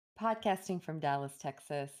Podcasting from Dallas,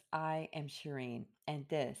 Texas, I am Shireen, and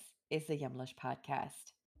this is the Yumlish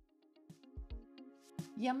Podcast.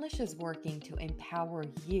 Yumlish is working to empower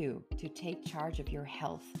you to take charge of your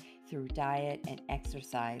health through diet and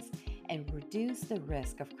exercise and reduce the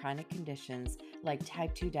risk of chronic conditions like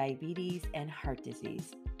type 2 diabetes and heart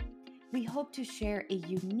disease. We hope to share a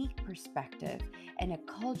unique perspective and a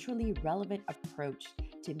culturally relevant approach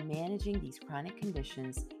to managing these chronic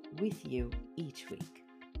conditions with you each week.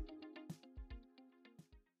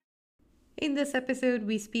 In this episode,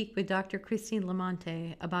 we speak with Dr. Christine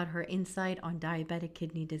Lamonte about her insight on diabetic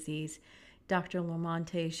kidney disease. Dr.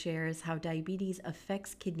 Lamonte shares how diabetes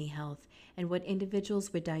affects kidney health and what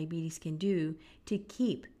individuals with diabetes can do to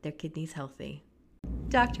keep their kidneys healthy.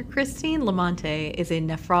 Dr. Christine Lamonte is a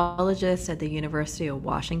nephrologist at the University of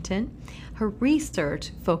Washington. Her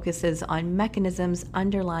research focuses on mechanisms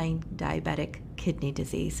underlying diabetic kidney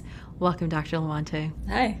disease. Welcome, Dr. Lamonte.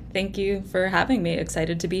 Hi, thank you for having me.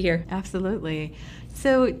 Excited to be here. Absolutely.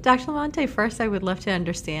 So, Dr. Lamonte, first I would love to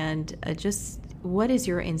understand just what is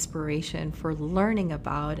your inspiration for learning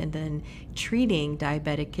about and then treating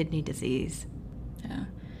diabetic kidney disease? Yeah.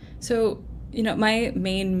 So, my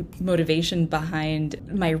main motivation behind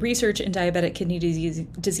my research in diabetic kidney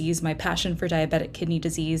disease, my passion for diabetic kidney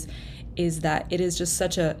disease, is that it is just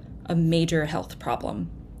such a major health problem.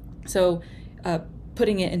 So,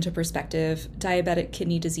 putting it into perspective, diabetic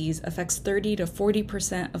kidney disease affects 30 to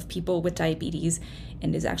 40% of people with diabetes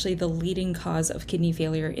and is actually the leading cause of kidney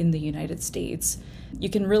failure in the United States. You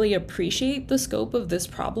can really appreciate the scope of this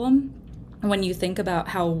problem when you think about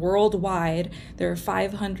how worldwide there are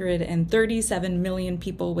 537 million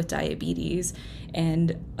people with diabetes,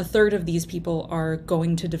 and a third of these people are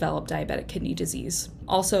going to develop diabetic kidney disease.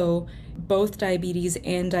 Also, both diabetes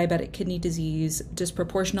and diabetic kidney disease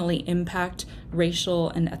disproportionately impact racial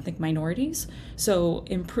and ethnic minorities. So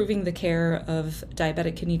improving the care of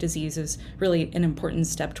diabetic kidney disease is really an important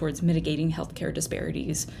step towards mitigating healthcare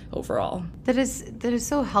disparities overall. That is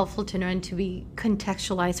so helpful to know and to be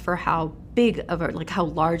contextualized for how big of how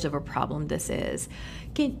large of a problem this is.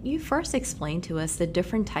 Can you first explain to us the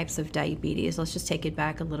different types of diabetes? Let's just take it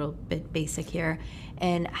back a little bit basic here,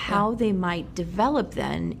 and how they might develop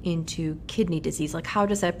then into kidney disease. Like, how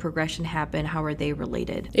does that progression happen? How are they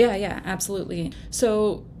related? Yeah, absolutely.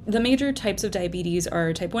 So the major types of diabetes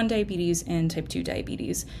are type 1 diabetes and type 2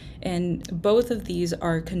 diabetes. And both of these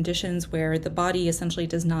are conditions where the body essentially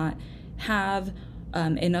does not have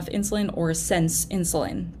enough insulin or sense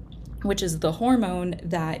insulin, which is the hormone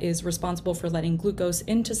that is responsible for letting glucose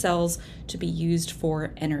into cells to be used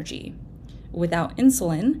for energy. Without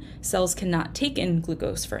insulin, cells cannot take in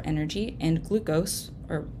glucose for energy, and glucose,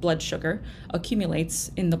 or blood sugar,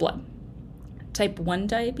 accumulates in the blood. Type 1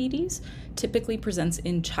 diabetes typically presents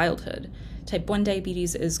in childhood. Type 1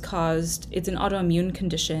 diabetes it's an autoimmune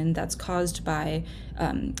condition that's caused by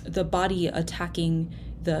the body attacking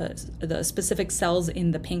the specific cells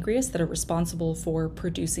in the pancreas that are responsible for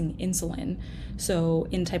producing insulin. So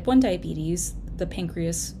in type 1 diabetes, the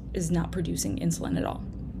pancreas is not producing insulin at all.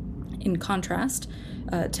 In contrast,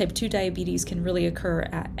 type 2 diabetes can really occur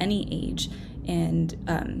at any age, and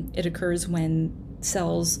it occurs when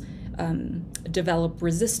cells develop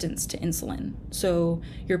resistance to insulin. So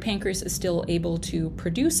your pancreas is still able to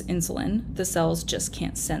produce insulin, the cells just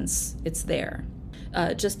can't sense it's there.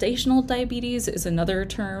 Gestational diabetes is another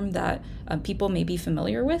term that people may be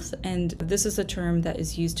familiar with, and this is a term that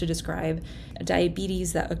is used to describe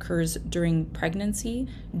diabetes that occurs during pregnancy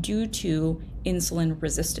due to insulin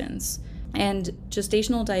resistance. And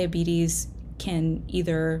gestational diabetes can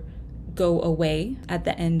either go away at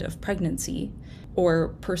the end of pregnancy or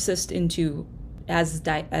persist into as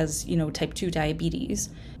type 2 diabetes.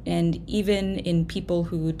 And even in people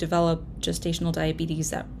who develop gestational diabetes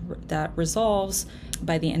that resolves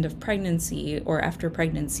by the end of pregnancy or after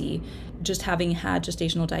pregnancy, just having had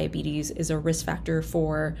gestational diabetes is a risk factor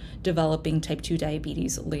for developing type 2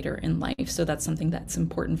 diabetes later in life. So that's something that's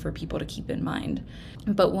important for people to keep in mind.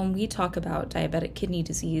 But when we talk about diabetic kidney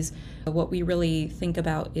disease, what we really think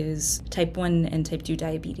about is type 1 and type 2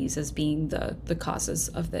 diabetes as being the causes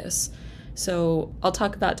of this. So I'll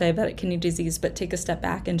talk about diabetic kidney disease, but take a step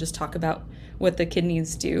back and just talk about what the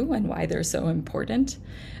kidneys do and why they're so important.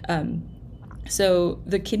 So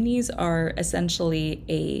the kidneys are essentially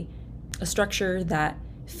a structure that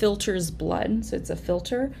filters blood. So it's a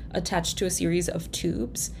filter attached to a series of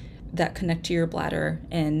tubes that connect to your bladder.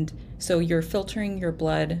 And so you're filtering your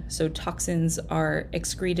blood, so toxins are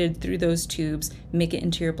excreted through those tubes, make it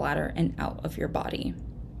into your bladder and out of your body.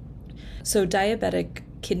 So diabetic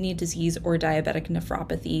kidney disease or diabetic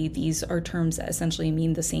nephropathy, these are terms that essentially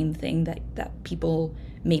mean the same thing, that people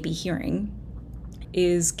may be hearing,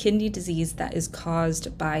 is kidney disease that is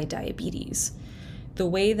caused by diabetes. The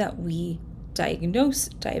way that we diagnose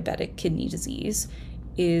diabetic kidney disease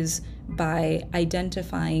is by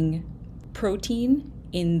identifying protein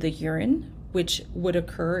in the urine, which would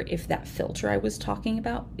occur if that filter I was talking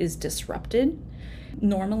about is disrupted.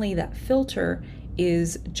 Normally that filter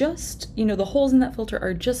is just, the holes in that filter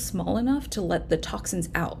are just small enough to let the toxins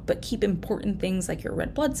out, but keep important things like your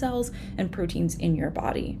red blood cells and proteins in your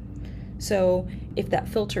body. So if that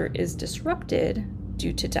filter is disrupted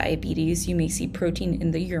due to diabetes, you may see protein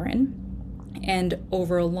in the urine. And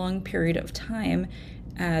over a long period of time,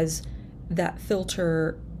 as that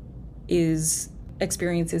filter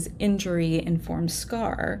experiences injury and forms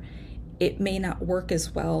scar, it may not work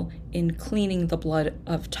as well in cleaning the blood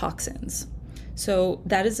of toxins. So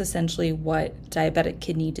that is essentially what diabetic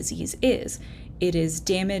kidney disease is. It is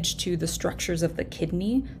damage to the structures of the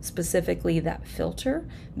kidney, specifically that filter,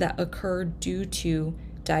 that occur due to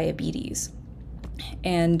diabetes.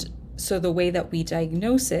 And so the way that we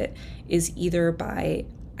diagnose it is either by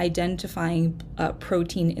identifying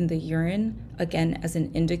protein in the urine, again, as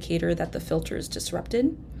an indicator that the filter is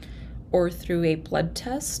disrupted, or through a blood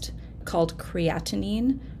test called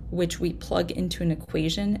creatinine, which we plug into an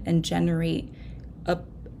equation and generate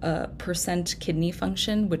a percent kidney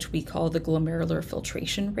function, which we call the glomerular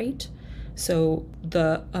filtration rate. So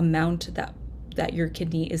the amount that your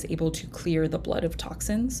kidney is able to clear the blood of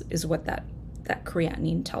toxins is what that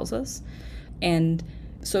creatinine tells us. And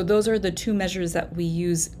so those are the two measures that we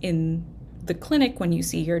use in the clinic when you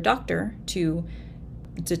see your doctor to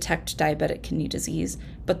detect diabetic kidney disease.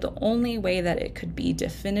 But the only way that it could be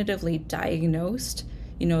definitively diagnosed,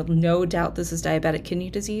 no doubt this is diabetic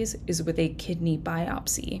kidney disease, is with a kidney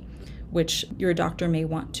biopsy, which your doctor may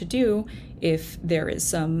want to do if there is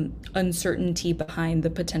some uncertainty behind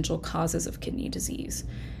the potential causes of kidney disease.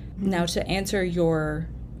 Mm-hmm. Now, to answer your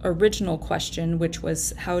original question, which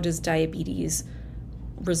was how does diabetes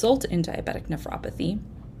result in diabetic nephropathy?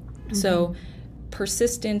 Mm-hmm. So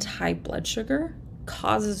persistent high blood sugar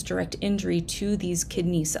causes direct injury to these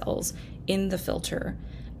kidney cells in the filter,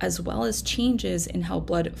 as well as changes in how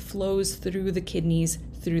blood flows through the kidneys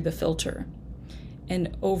through the filter.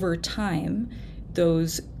 And over time,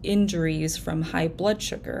 those injuries from high blood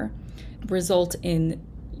sugar result in,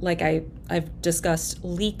 like I've discussed,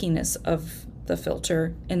 leakiness of the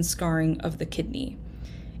filter and scarring of the kidney.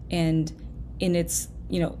 And in its,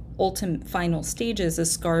 ultimate final stages, a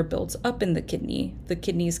scar builds up in the kidney. The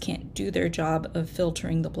kidneys can't do their job of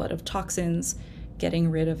filtering the blood of toxins,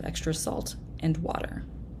 getting rid of extra salt and water.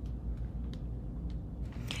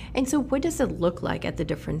 And so what does it look like at the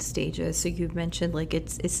different stages? So you've mentioned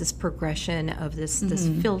it's this progression of this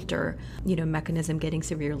filter, mechanism getting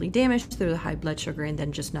severely damaged through the high blood sugar and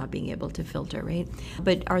then just not being able to filter, right?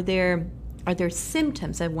 But are there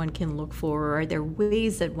symptoms that one can look for, or are there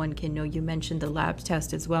ways that one can know? You mentioned the lab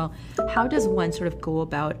test as well. How does one sort of go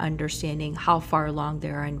about understanding how far along they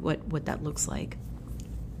are and what that looks like?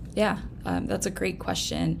 Yeah, that's a great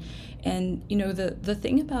question. And, the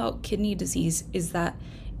thing about kidney disease is that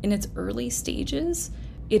in its early stages,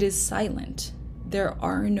 it is silent. There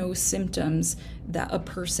are no symptoms that a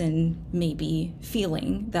person may be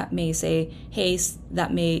feeling that may say, hey,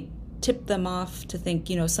 that may tip them off to think,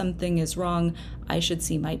 something is wrong. I should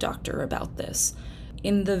see my doctor about this.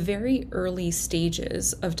 In the very early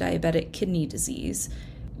stages of diabetic kidney disease,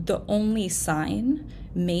 the only sign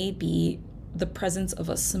may be the presence of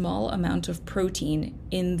a small amount of protein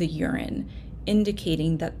in the urine,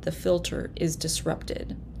 indicating that the filter is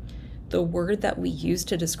disrupted. The word that we use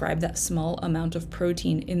to describe that small amount of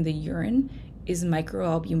protein in the urine is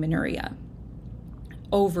microalbuminuria.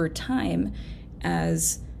 Over time,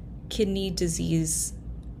 as kidney disease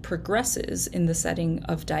progresses in the setting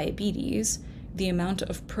of diabetes, the amount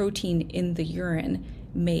of protein in the urine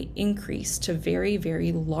may increase to very,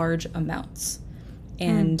 very large amounts.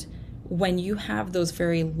 And when you have those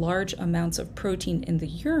very large amounts of protein in the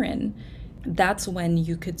urine, that's when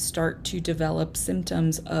you could start to develop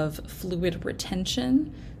symptoms of fluid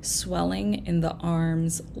retention, swelling in the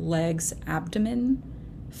arms, legs, abdomen,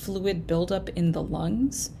 fluid buildup in the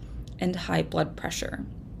lungs, and high blood pressure.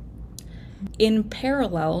 In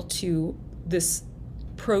parallel to this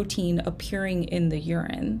protein appearing in the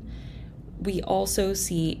urine, we also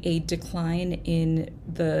see a decline in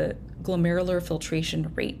the glomerular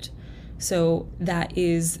filtration rate. So that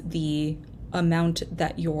is the amount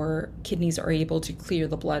that your kidneys are able to clear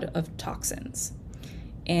the blood of toxins.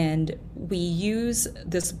 And we use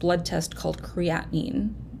this blood test called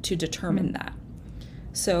creatinine to determine that.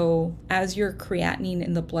 So as your creatinine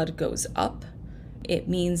in the blood goes up, it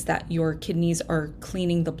means that your kidneys are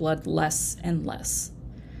cleaning the blood less and less.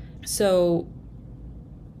 So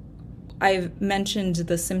I've mentioned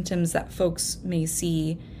the symptoms that folks may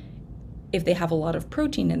see if they have a lot of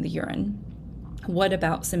protein in the urine. What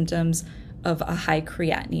about symptoms of a high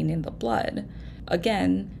creatinine in the blood?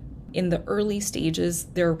 Again, in the early stages,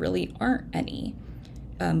 there really aren't any.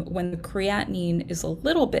 When the creatinine is a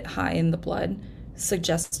little bit high in the blood,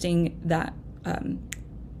 suggesting that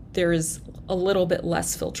there is a little bit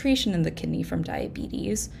less filtration in the kidney from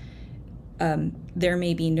diabetes, there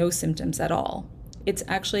may be no symptoms at all. It's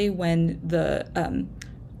actually when the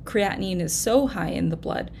creatinine is so high in the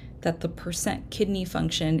blood that the percent kidney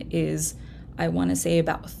function is, I want to say,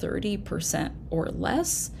 about 30% or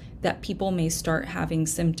less, that people may start having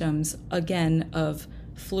symptoms again of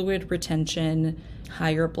fluid retention,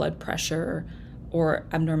 higher blood pressure, or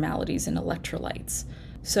abnormalities in electrolytes.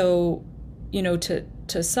 So,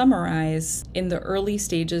 to summarize, in the early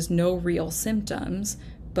stages, no real symptoms,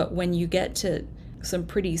 but when you get to some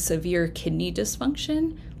pretty severe kidney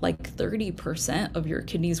dysfunction, like 30% of your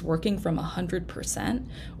kidneys working from 100%,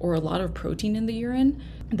 or a lot of protein in the urine,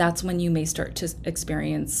 that's when you may start to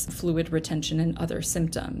experience fluid retention and other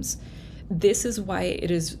symptoms. This is why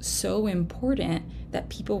it is so important that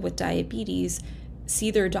people with diabetes see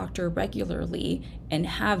their doctor regularly and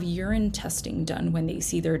have urine testing done when they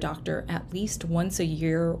see their doctor at least once a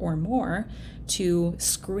year or more to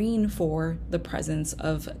screen for the presence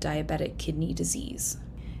of diabetic kidney disease.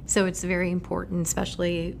 So it's very important,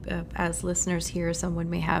 especially as listeners here, someone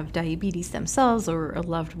may have diabetes themselves or a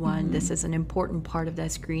loved one. Mm-hmm. This is an important part of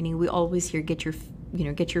that screening. We always hear get your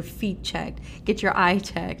feet checked, get your eyes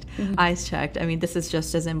checked. I mean, this is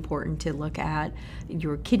just as important to look at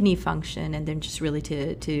your kidney function and then just really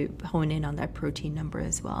to hone in on that protein number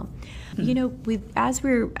as well. Mm-hmm. As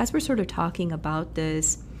we're sort of talking about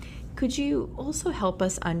this, could you also help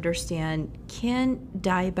us understand, can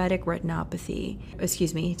diabetic nephropathy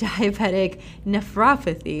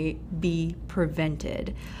be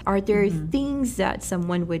prevented? Are there things that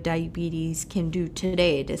someone with diabetes can do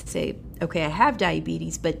today to say, okay, I have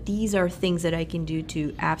diabetes, but these are things that I can do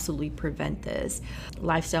to absolutely prevent this?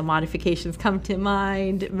 Lifestyle modifications come to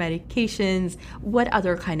mind, medications. What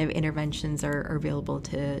other kind of interventions are available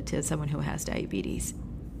to someone who has diabetes?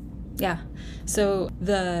 Yeah. So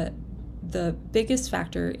the biggest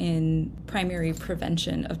factor in primary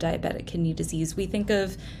prevention of diabetic kidney disease, we think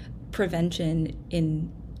of prevention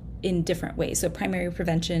in different ways. So primary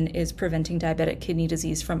prevention is preventing diabetic kidney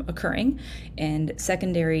disease from occurring, and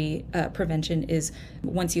secondary prevention is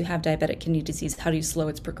once you have diabetic kidney disease, how do you slow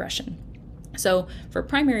its progression? So for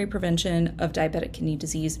primary prevention of diabetic kidney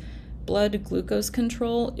disease, blood glucose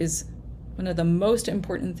control is one of the most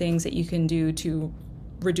important things that you can do to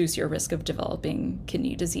reduce your risk of developing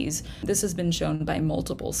kidney disease. This has been shown by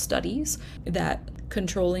multiple studies that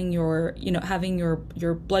controlling having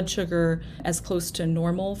your blood sugar as close to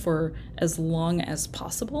normal for as long as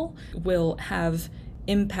possible will have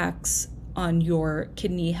impacts on your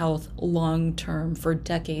kidney health long term for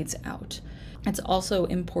decades out. It's also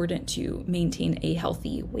important to maintain a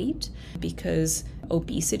healthy weight because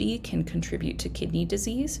obesity can contribute to kidney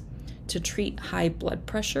disease. To treat high blood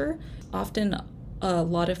pressure, often a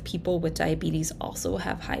lot of people with diabetes also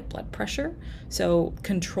have high blood pressure. So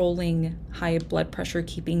controlling high blood pressure,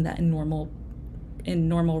 keeping that in normal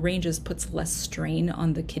ranges puts less strain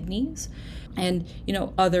on the kidneys. And,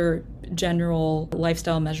 other general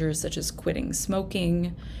lifestyle measures such as quitting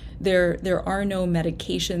smoking. There are no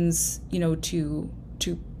medications,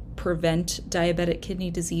 to prevent diabetic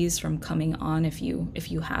kidney disease from coming on if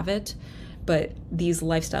you have it. But these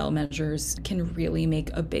lifestyle measures can really make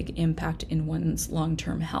a big impact in one's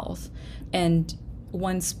long-term health. And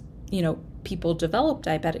once, people develop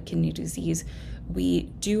diabetic kidney disease, we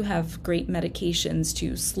do have great medications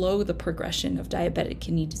to slow the progression of diabetic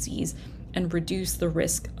kidney disease and reduce the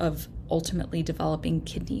risk of ultimately developing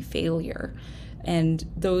kidney failure. And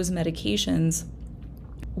those medications,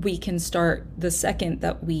 we can start the second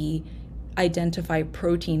that we identify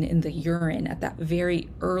protein in the urine at that very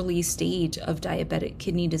early stage of diabetic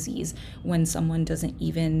kidney disease when someone doesn't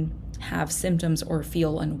even have symptoms or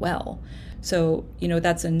feel unwell. So,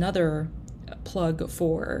 that's another plug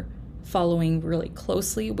for following really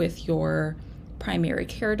closely with your primary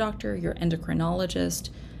care doctor, your endocrinologist,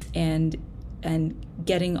 and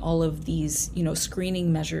getting all of these,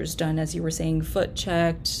 screening measures done, as you were saying, foot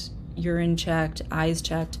checked, urine checked, eyes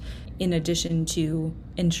checked, in addition to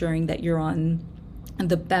ensuring that you're on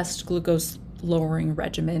the best glucose lowering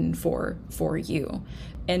regimen for you.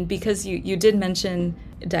 And because you did mention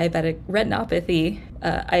diabetic retinopathy,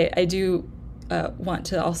 I do want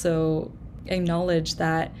to also acknowledge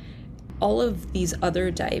that all of these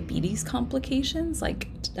other diabetes complications,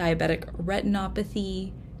 like diabetic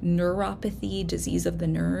retinopathy, neuropathy, disease of the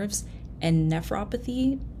nerves, and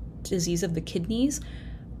nephropathy, disease of the kidneys,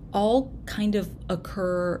 all kind of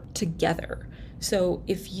occur together. So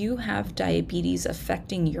if you have diabetes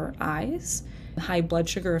affecting your eyes, high blood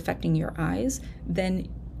sugar affecting your eyes, then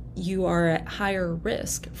you are at higher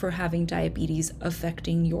risk for having diabetes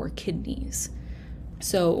affecting your kidneys.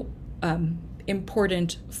 So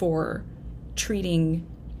important for treating,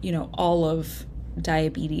 all of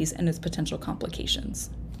diabetes and its potential complications.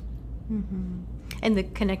 Mm-hmm. And the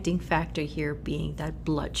connecting factor here being that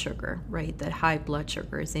blood sugar, right? That high blood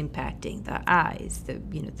sugar is impacting the eyes.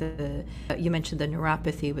 You mentioned the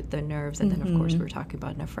neuropathy with the nerves, and then of course we're talking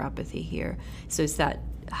about nephropathy here. So it's that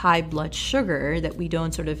high blood sugar that we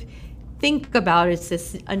don't sort of think about. It's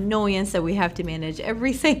this annoyance that we have to manage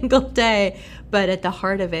every single day. But at the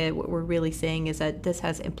heart of it, what we're really saying is that this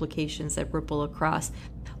has implications that ripple across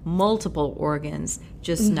multiple organs,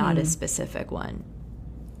 just not a specific one.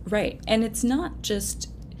 Right. And it's not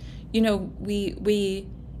just, the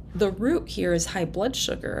root here is high blood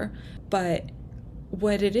sugar, but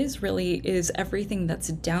what it is really is everything that's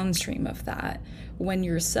downstream of that. When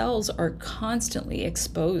your cells are constantly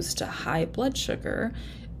exposed to high blood sugar,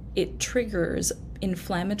 it triggers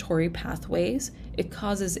inflammatory pathways. It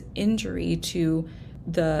causes injury to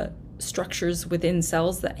the structures within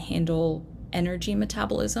cells that handle energy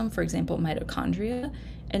metabolism, for example, mitochondria,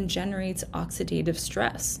 and generates oxidative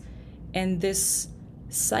stress. And this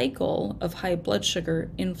cycle of high blood sugar,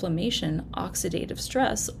 inflammation, oxidative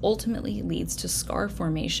stress ultimately leads to scar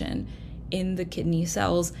formation in the kidney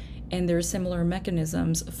cells. And there are similar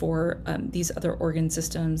mechanisms for these other organ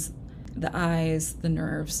systems, the eyes, the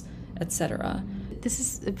nerves, etc. This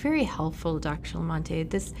is very helpful, Dr.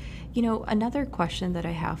 Lamonte. Another question that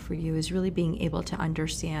I have for you is really being able to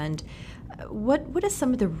understand what does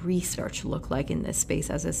some of the research look like in this space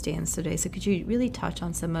as it stands today? So could you really touch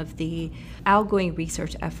on some of the outgoing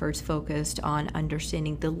research efforts focused on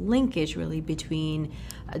understanding the linkage really between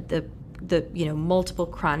the multiple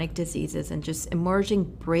chronic diseases and just emerging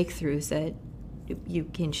breakthroughs that you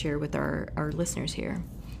can share with our listeners here?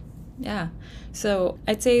 Yeah. So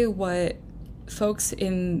I'd say what folks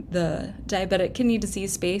in the diabetic kidney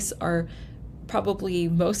disease space are probably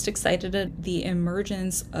most excited at the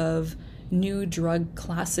emergence of new drug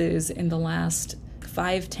classes in the last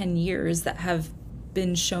 5-10 years that have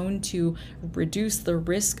been shown to reduce the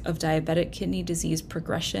risk of diabetic kidney disease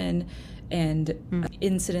progression and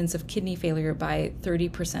incidence of kidney failure by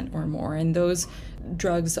 30% or more. And those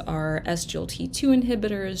drugs are SGLT2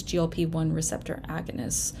 inhibitors, GLP-1 receptor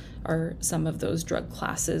agonists are some of those drug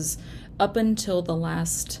classes. Up until the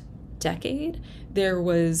last decade, there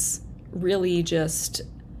was really just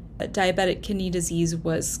diabetic kidney disease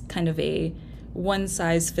was kind of a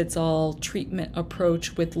one-size-fits-all treatment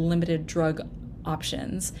approach with limited drug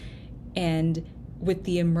options. And with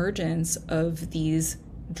the emergence of these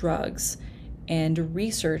drugs and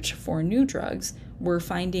research for new drugs, we're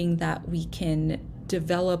finding that we can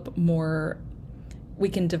develop more, we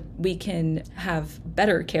can have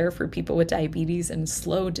better care for people with diabetes and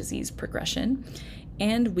slow disease progression.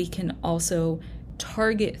 And we can also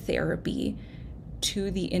target therapy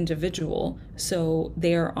to the individual so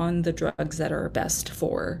they are on the drugs that are best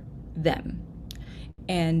for them.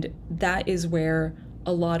 And that is where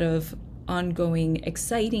a lot of ongoing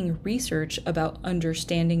exciting research about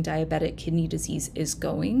understanding diabetic kidney disease is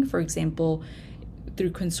going. For example,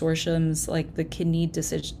 through consortiums like the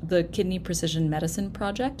Kidney Precision Medicine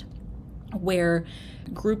Project, where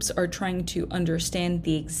groups are trying to understand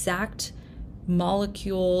the exact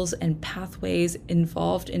molecules and pathways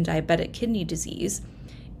involved in diabetic kidney disease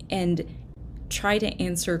and try to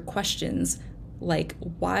answer questions like,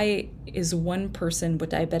 why is one person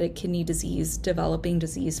with diabetic kidney disease developing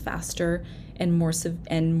disease faster and more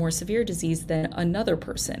severe disease than another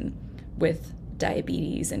person with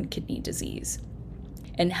diabetes and kidney disease?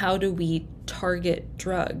 And how do we target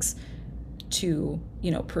drugs to,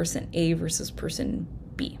 person A versus person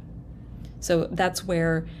B? So that's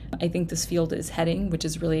where I think this field is heading, which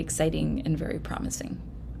is really exciting and very promising.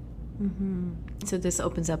 Mm-hmm. So this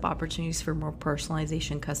opens up opportunities for more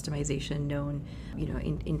personalization, customization, known,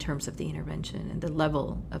 in terms of the intervention and the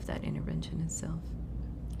level of that intervention itself.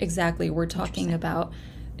 Exactly. We're talking about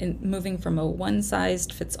moving from a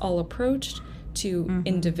one-size-fits-all approach to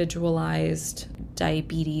individualized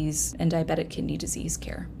diabetes and diabetic kidney disease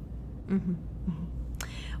care. Mm-hmm.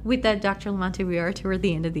 With that, Dr. Lamonte, we are toward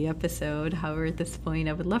the end of the episode. However, at this point,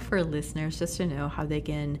 I would love for our listeners just to know how they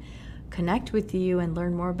can connect with you and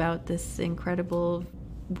learn more about this incredible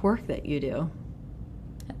work that you do?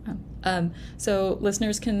 So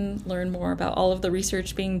listeners can learn more about all of the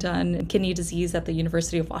research being done in kidney disease at the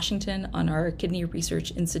University of Washington on our Kidney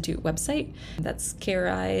Research Institute website. That's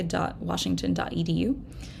kri.washington.edu.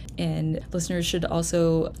 And listeners should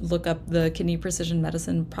also look up the Kidney Precision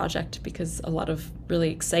Medicine Project because a lot of really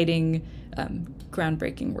exciting,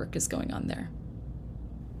 groundbreaking work is going on there.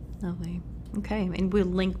 Lovely. Okay, and we'll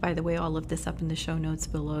link, by the way, all of this up in the show notes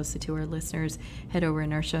below. So to our listeners, head over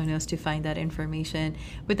in our show notes to find that information.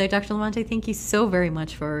 With that, Dr. Lamonte, thank you so very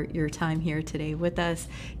much for your time here today with us.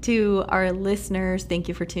 To our listeners, thank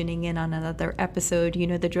you for tuning in on another episode. You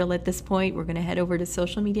know the drill at this point. We're going to head over to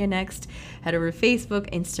social media next. Head over to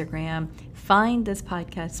Facebook, Instagram. Find this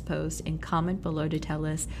podcast post and comment below to tell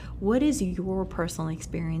us what is your personal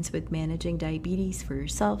experience with managing diabetes for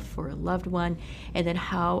yourself, for a loved one, and then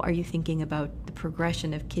how are you thinking about the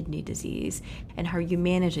progression of kidney disease and how are you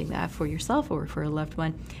managing that for yourself or for a loved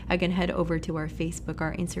one. Again, head over to our Facebook,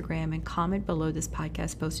 our Instagram, and comment below this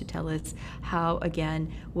podcast post to tell us how,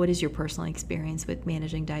 again, what is your personal experience with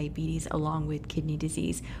managing diabetes along with kidney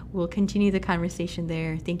disease. We'll continue the conversation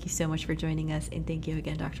there. Thank you so much for joining us, and thank you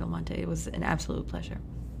again, Dr. Lamonte. It was an absolute pleasure.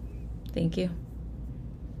 Thank you.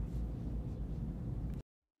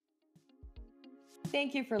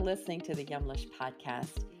 Thank you for listening to the Yumlish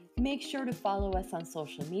podcast. Make sure to follow us on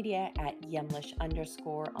social media at Yumlish_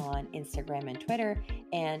 on Instagram and Twitter,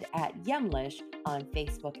 and at Yumlish on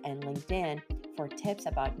Facebook and LinkedIn for tips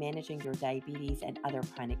about managing your diabetes and other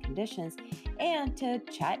chronic conditions, and to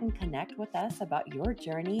chat and connect with us about your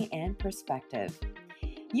journey and perspective.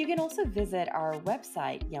 You can also visit our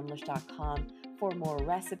website, yumlish.com, for more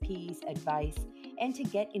recipes, advice, and to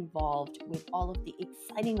get involved with all of the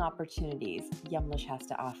exciting opportunities Yumlish has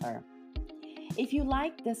to offer. If you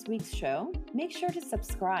liked this week's show, make sure to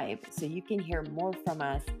subscribe so you can hear more from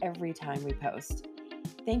us every time we post.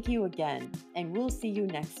 Thank you again, and we'll see you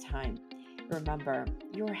next time. Remember,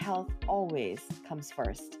 your health always comes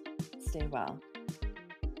first. Stay well.